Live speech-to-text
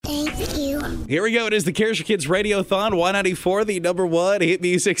you. Here we go. It is the Cares for Kids Radiothon, Y94, the number one hit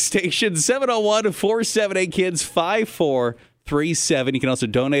music station, 701-478-KIDS 5437. You can also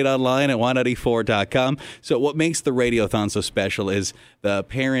donate online at y94.com. So what makes the Radiothon so special is the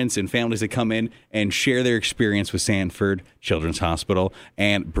parents and families that come in and share their experience with Sanford Children's Hospital,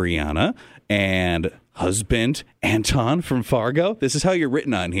 and Brianna and husband Anton from Fargo. This is how you're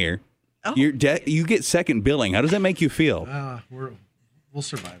written on here. Oh. You get second billing. How does that make you feel? We'll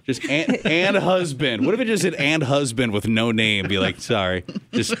survive. Just and husband. What if it just said and husband with no name? Be like, sorry,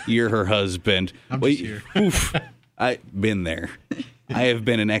 just you're her husband. I'm just here. Oof, I've been there. I have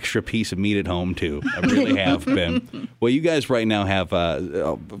been an extra piece of meat at home, too. I really have been. Well, you guys right now have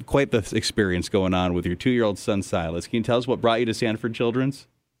quite the experience going on with your 2-year-old son, Silas. Can you tell us what brought you to Sanford Children's?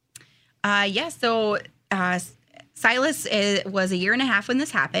 So Silas was 1.5 years when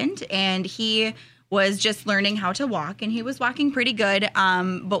this happened, and he was just learning how to walk, and he was walking pretty good,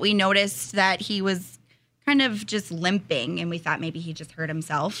 but we noticed that he was kind of just limping, and we thought maybe he just hurt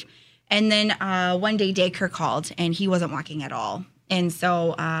himself. And then one day daycare called, and he wasn't walking at all. And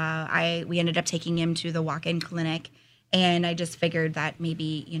so we ended up taking him to the walk-in clinic, and I just figured that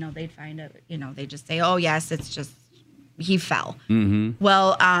maybe, they'd find they'd just say, oh, yes, it's just, he fell. Mm-hmm.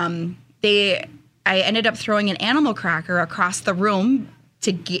 Well, I ended up throwing an animal cracker across the room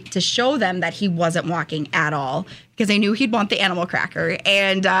to show them that he wasn't walking at all, because I knew he'd want the animal cracker,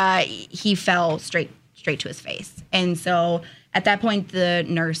 and he fell straight to his face. And so at that point, the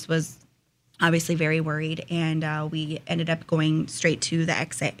nurse was obviously very worried, and we ended up going straight to the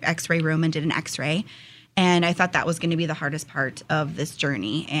X-ray room and did an X-ray. And I thought that was going to be the hardest part of this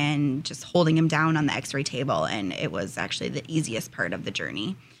journey, and just holding him down on the X-ray table, and it was actually the easiest part of the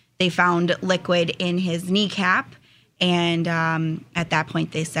journey. They found liquid in his kneecap. And at that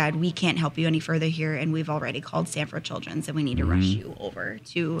point, they said, we can't help you any further here, and we've already called Sanford Children's, and we need to rush you over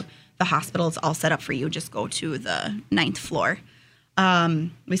to the hospital. It's all set up for you. Just go to the 9th floor.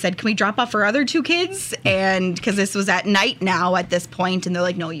 We said, can we drop off our other 2 kids? And because this was at night now at this point, and they're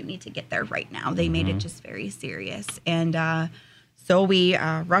like, no, you need to get there right now. They made it just very serious. And so we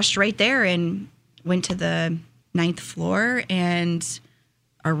rushed right there and went to the 9th floor, and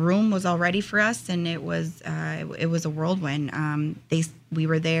our room was all ready for us, and it was a whirlwind. We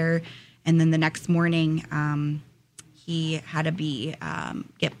were there, and then the next morning, he had to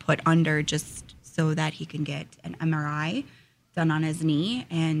get put under just so that he can get an MRI done on his knee,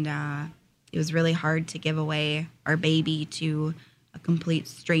 and it was really hard to give away our baby to a complete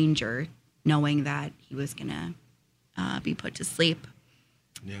stranger, knowing that he was gonna be put to sleep.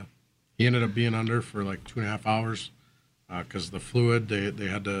 Yeah, he ended up being under for like 2.5 hours. Because the fluid, they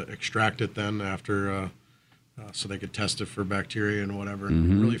had to extract it then after, so they could test it for bacteria and whatever,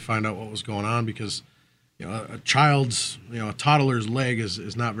 and really find out what was going on. Because, a toddler's leg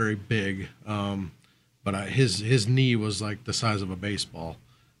is not very big, but his knee was like the size of a baseball,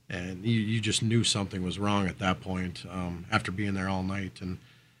 and you just knew something was wrong at that point after being there all night, and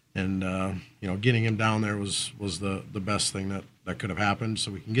getting him down there was the best thing that could have happened,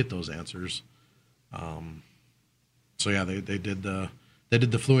 so we can get those answers. So yeah, they did the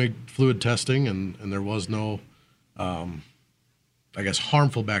fluid testing, and there was no,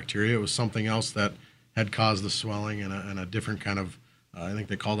 harmful bacteria. It was something else that had caused the swelling, and a different kind of, I think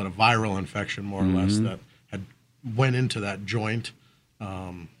they called it a viral infection, more or less, that had went into that joint.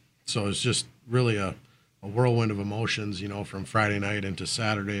 So it's just really a whirlwind of emotions, from Friday night into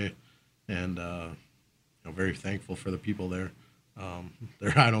Saturday, and very thankful for the people there.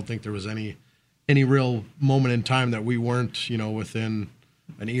 I don't think there was any real moment in time that we weren't, within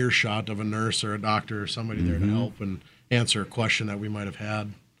an earshot of a nurse or a doctor or somebody there to help and answer a question that we might have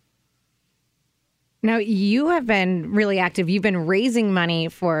had. Now, you have been really active. You've been raising money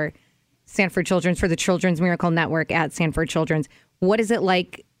for Sanford Children's, for the Children's Miracle Network at Sanford Children's. What is it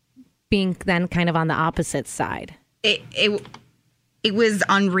like being then kind of on the opposite side? It was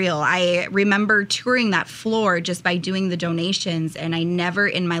unreal. I remember touring that floor just by doing the donations, and I never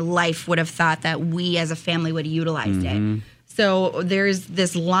in my life would have thought that we as a family would have utilized it. So there's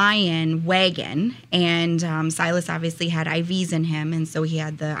this Lion wagon, and Silas obviously had IVs in him, and so he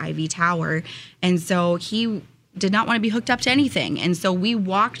had the IV tower, and so he did not want to be hooked up to anything. And so we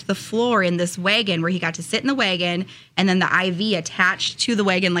walked the floor in this wagon where he got to sit in the wagon, and then the IV attached to the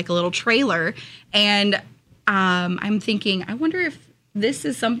wagon like a little trailer. And I'm thinking, I wonder if this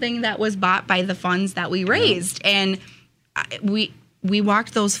is something that was bought by the funds that we raised. And we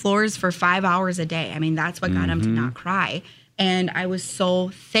walked those floors for 5 hours a day. I mean, that's what got him to not cry. And I was so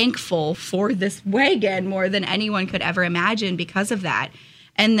thankful for this wagon more than anyone could ever imagine because of that.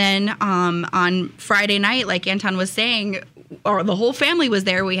 And then on Friday night, like Anton was saying, or the whole family was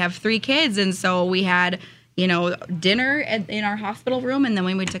there. We have 3 kids, and so we had, dinner in our hospital room, and then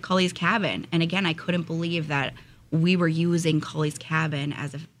we went to Cully's cabin. And again, I couldn't believe that we were using Cully's cabin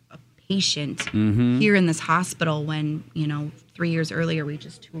as a patient here in this hospital when 3 years earlier we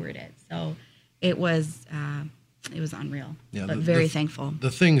just toured it. So it was unreal. Yeah, but very thankful.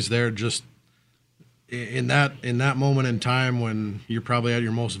 The things there, just in that moment in time when you're probably at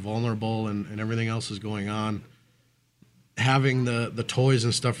your most vulnerable and everything else is going on, having the toys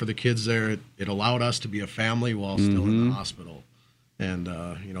and stuff for the kids there, it allowed us to be a family while still in the hospital. And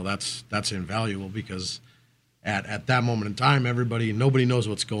that's invaluable, because at that moment in time, nobody knows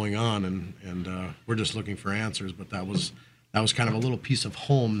what's going on, and we're just looking for answers. But that was kind of a little piece of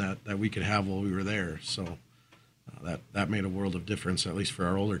home that we could have while we were there. So that made a world of difference, at least for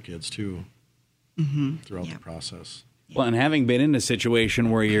our older kids too, throughout the process. Well, and having been in a situation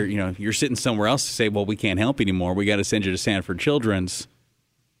where you're sitting somewhere else to say, well, we can't help anymore, we got to send you to Sanford Children's.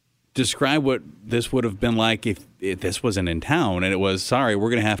 Describe what this would have been like if this wasn't in town and it was, sorry, we're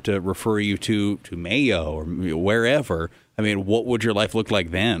going to have to refer you to Mayo or wherever. I mean, what would your life look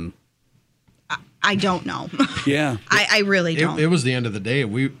like then? I don't know. Yeah. I really don't. It was the end of the day.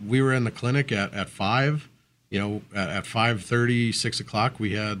 We were in the clinic at 5. At 5:30, 6 o'clock,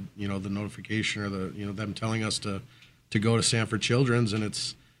 we had, the notification or them telling us to go to Sanford Children's. And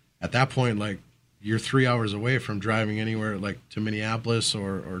it's at that point, like, you're 3 hours away from driving anywhere, like to Minneapolis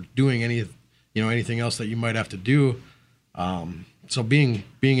or doing anything else that you might have to do. So being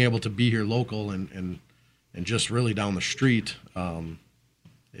able to be here local and just really down the street,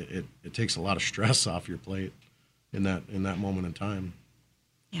 it takes a lot of stress off your plate in that moment in time.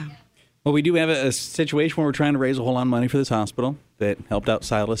 Yeah. Well, we do have a situation where we're trying to raise a whole lot of money for this hospital that helped out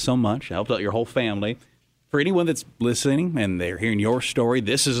Silas so much, helped out your whole family. For anyone that's listening and they're hearing your story,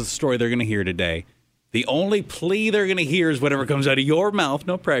 this is the story they're going to hear today. The only plea they're going to hear is whatever comes out of your mouth,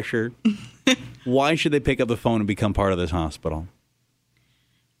 no pressure. Why should they pick up the phone and become part of this hospital?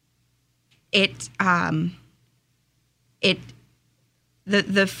 The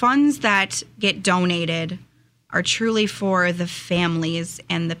funds that get donated are truly for the families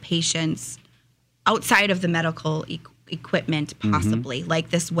and the patients outside of the medical equipment, possibly, like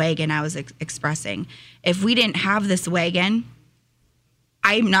this wagon I was expressing. If we didn't have this wagon,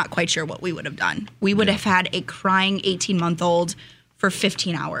 I'm not quite sure what we would have done. We would have had a crying 18-month-old for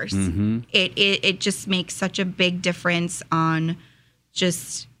 15 hours. It just makes such a big difference on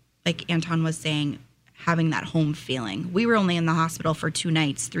just, like Anton was saying, having that home feeling. We were only in the hospital for 2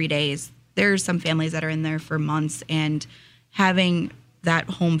 nights, 3 days. There's some families that are in there for months, and having that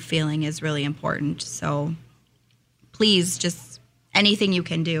home feeling is really important. So please, just anything you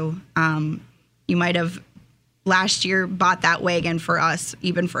can do. You might have last year bought that wagon for us,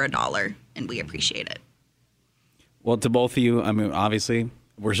 even for $1, and we appreciate it. Well, to both of you, I mean, obviously,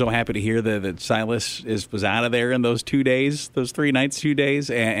 we're so happy to hear that Silas was out of there in those 2 days, those 3 nights, 2 days,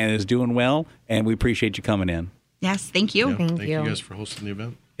 and is doing well, and we appreciate you coming in. Yes, thank you. Yeah, Thank you you guys for hosting the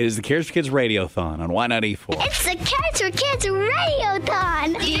event. It is the Cares for Kids Radiothon on Y94. It's the Cares for Kids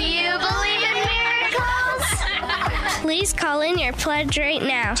Radiothon. Do you believe in miracles? Please call in your pledge right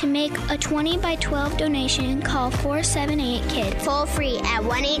now. To make a 20 by 12 donation, call 478-KIDS. Toll free at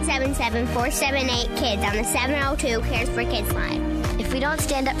 1-877-478-KIDS on the 702 Cares for Kids line. If we don't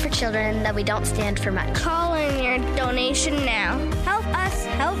stand up for children, then we don't stand for much. Call in your donation now. Help us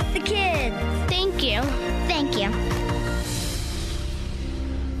help the kids. Thank you. Thank you.